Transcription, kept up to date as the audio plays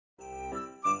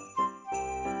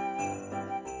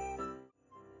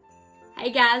Hey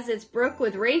guys, it's Brooke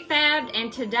with Re-Fabbed,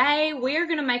 and today we're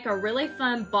gonna make a really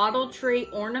fun bottle tree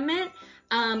ornament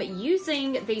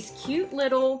using these cute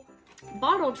little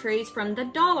bottle trees from the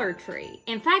Dollar Tree.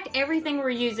 In fact, everything we're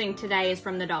using today is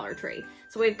from the Dollar Tree.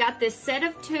 So we've got this set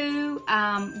of two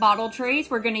bottle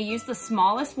trees. We're gonna use the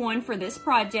smallest one for this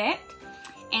project.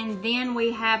 And then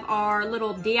we have our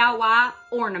little DIY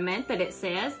ornament that it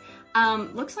says.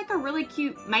 Looks like a really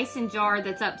cute mason jar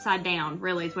that's upside down,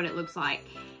 really is what it looks like.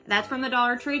 That's from the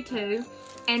Dollar Tree too.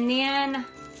 And then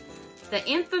the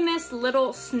infamous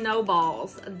little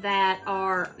snowballs that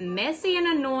are messy and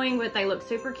annoying, but they look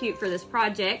super cute for this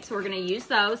project. So we're gonna use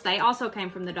those. They also came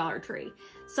from the Dollar Tree.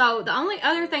 So the only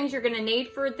other things you're gonna need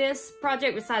for this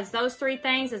project besides those three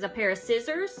things is a pair of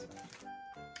scissors,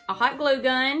 a hot glue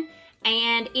gun,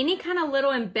 and any kind of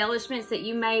little embellishments that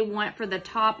you may want for the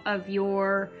top of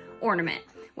your ornament,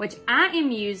 which I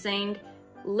am using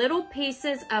little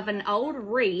pieces of an old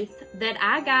wreath that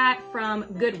I got from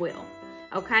Goodwill.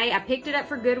 Okay, I picked it up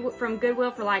from Goodwill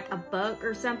for like $1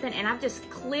 or something, and I've just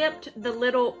clipped the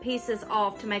little pieces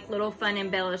off to make little fun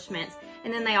embellishments.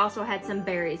 And then they also had some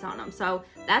berries on them. So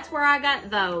that's where I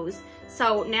got those.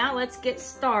 So now let's get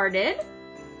started.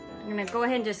 I'm gonna go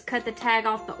ahead and just cut the tag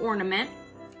off the ornament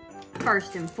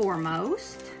first and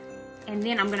foremost. And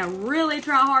then I'm gonna really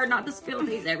try hard not to spill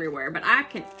these everywhere, but I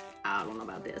don't know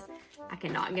about this. I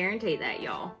cannot guarantee that,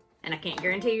 y'all. And I can't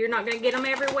guarantee you're not gonna get them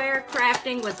everywhere.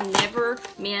 Crafting was never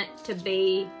meant to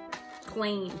be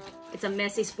clean. It's a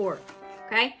messy sport,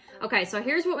 okay? Okay, so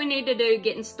here's what we need to do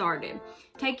getting started.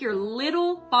 Take your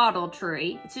little bottle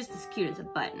tree. It's just as cute as a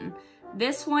button.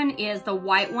 This one is the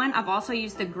white one. I've also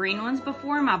used the green ones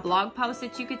before in my blog post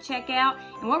that you could check out.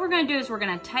 And what we're gonna do is we're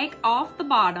gonna take off the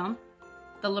bottom,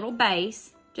 the little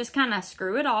base, just kind of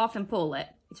screw it off and pull it.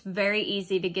 It's very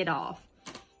easy to get off.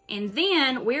 And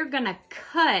then we're gonna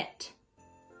cut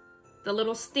the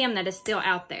little stem that is still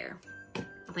out there.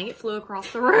 I think it flew across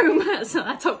the room, so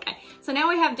that's okay. So now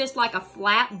we have just like a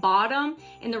flat bottom.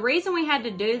 And the reason we had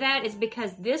to do that is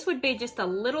because this would be just a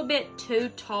little bit too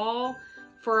tall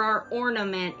for our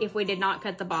ornament if we did not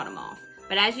cut the bottom off.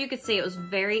 But as you can see, it was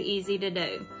very easy to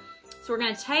do. So we're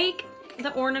gonna take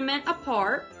the ornament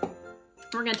apart.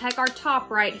 We're gonna take our top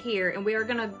right here and we are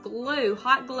gonna glue,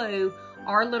 hot glue,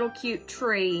 our little cute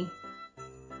tree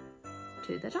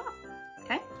to the top,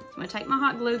 okay? So I'm gonna take my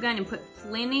hot glue gun and put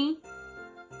plenty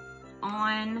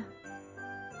on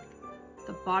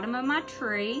the bottom of my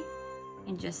tree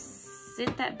and just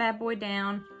sit that bad boy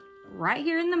down right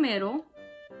here in the middle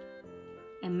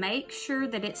and make sure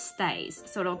that it stays.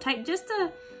 So it'll take just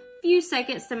a few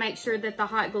seconds to make sure that the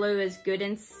hot glue is good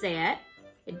and set.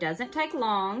 It doesn't take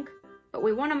long, but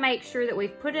we wanna make sure that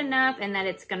we've put enough and that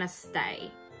it's gonna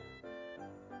stay.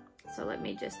 So let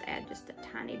me just add just a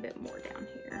tiny bit more down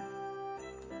here.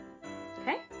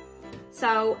 Okay,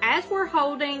 so as we're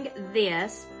holding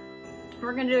this, what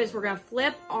we're gonna do is we're gonna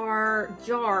flip our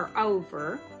jar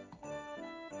over.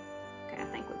 Okay, I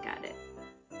think we got it.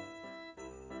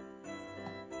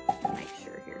 Make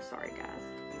sure here, sorry guys.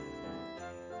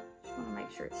 Just wanna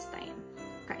make sure it's staying.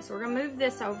 Okay, so we're gonna move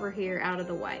this over here out of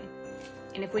the way.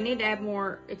 And if we need to add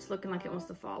more, it's looking like it wants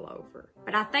to fall over.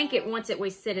 But I think once we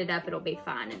sit it up, it'll be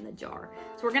fine in the jar.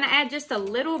 So we're gonna add just a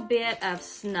little bit of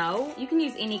snow. You can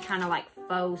use any kind of like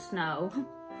faux snow,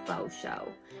 faux show.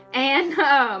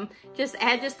 And just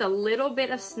add just a little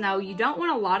bit of snow. You don't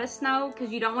want a lot of snow because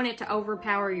you don't want it to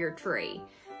overpower your tree.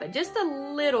 But just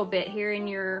a little bit here in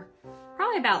your,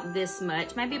 probably about this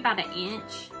much, maybe about an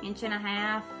inch, inch and a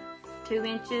half, 2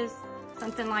 inches.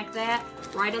 Something like that,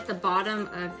 right at the bottom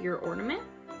of your ornament.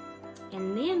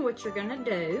 And then what you're gonna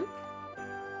do,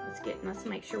 let's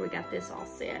make sure we got this all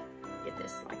set. Get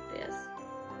this like this.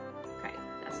 Okay,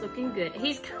 that's looking good.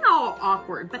 He's kind of all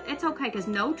awkward, but it's okay because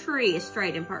no tree is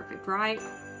straight and perfect, right?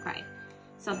 Okay,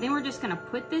 so then we're just gonna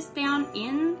put this down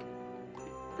in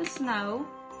the snow,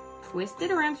 twist it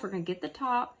around, so we're gonna get the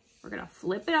top. We're gonna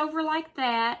flip it over like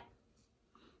that.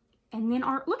 And then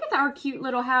look at our cute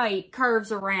little, how he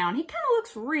curves around. He kind of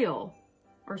looks real,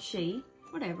 or she,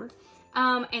 whatever.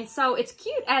 And so it's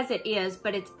cute as it is,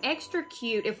 but it's extra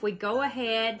cute if we go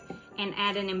ahead and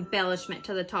add an embellishment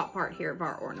to the top part here of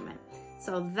our ornament.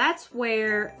 So that's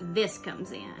where this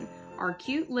comes in. Our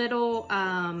cute little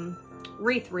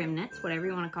wreath remnants, whatever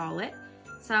you want to call it.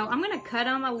 So I'm gonna cut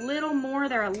them a little more.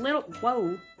 They're a little,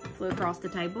 whoa, flew across the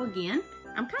table again.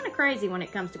 I'm kind of crazy when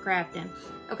it comes to crafting.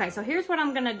 Okay, so here's what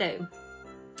I'm gonna do.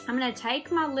 I'm gonna take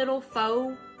my little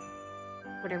faux,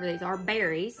 whatever these are,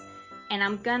 berries, and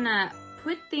I'm gonna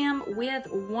put them with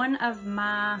one of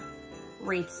my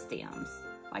wreath stems,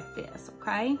 like this,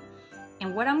 okay?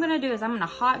 And what I'm gonna do is I'm gonna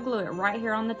hot glue it right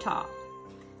here on the top.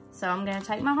 So I'm gonna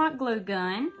take my hot glue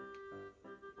gun,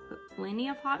 put plenty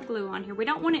of hot glue on here. We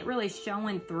don't want it really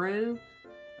showing through,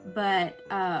 but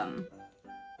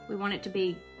we want it to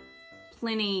be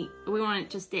plenty, we want it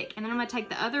to stick. And then I'm gonna take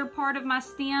the other part of my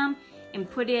stem and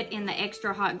put it in the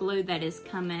extra hot glue that is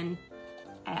coming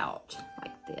out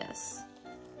like this.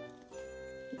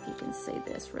 If you can see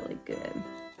this really good.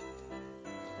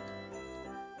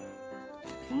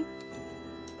 Okay,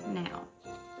 now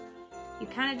you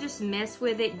kind of just mess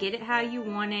with it, get it how you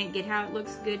want it, get how it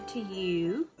looks good to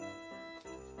you.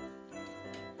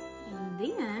 And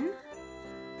then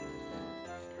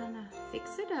kind of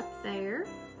fix it up there.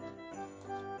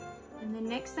 And the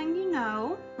next thing you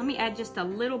know, let me add just a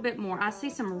little bit more. I see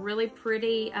some really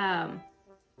pretty, and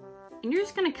you're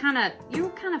just gonna you'll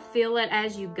kind of feel it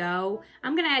as you go.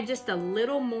 I'm gonna add just a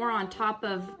little more on top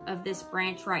of this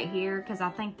branch right here, because I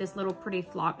think this little pretty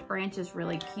flocked branch is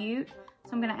really cute.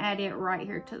 So I'm gonna add it right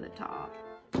here to the top,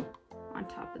 on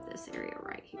top of this area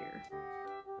right here.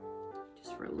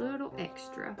 Just for a little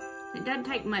extra. It doesn't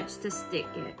take much to stick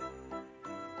it.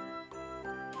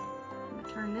 I'm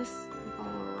gonna turn this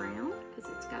all around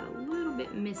because it's got a little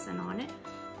bit missing on it.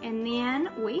 And then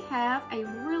we have a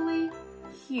really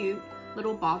cute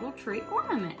little bottle tree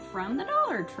ornament from the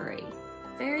Dollar Tree.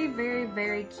 Very, very,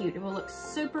 very cute. It will look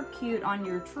super cute on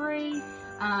your tree.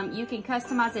 You can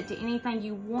customize it to anything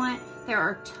you want. There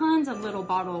are tons of little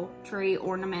bottle tree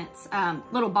ornaments,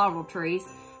 little bottle trees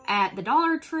at the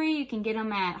Dollar Tree. You can get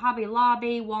them at Hobby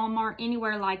Lobby, Walmart,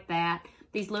 anywhere like that.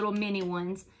 These little mini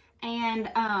ones,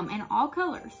 and all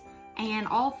colors and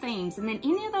all themes. And then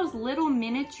any of those little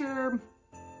miniature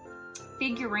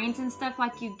figurines and stuff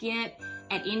like you get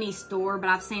at any store, but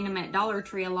I've seen them at Dollar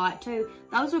Tree a lot too.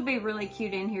 Those would be really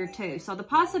cute in here too. So the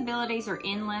possibilities are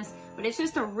endless, but it's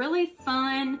just a really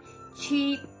fun,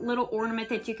 cheap little ornament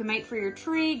that you can make for your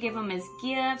tree, give them as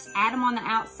gifts, add them on the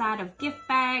outside of gift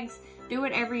bags, do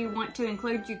whatever you want to,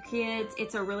 include your kids.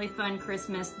 It's a really fun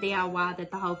Christmas DIY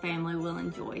that the whole family will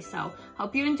enjoy. So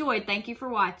hope you enjoyed. Thank you for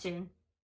watching.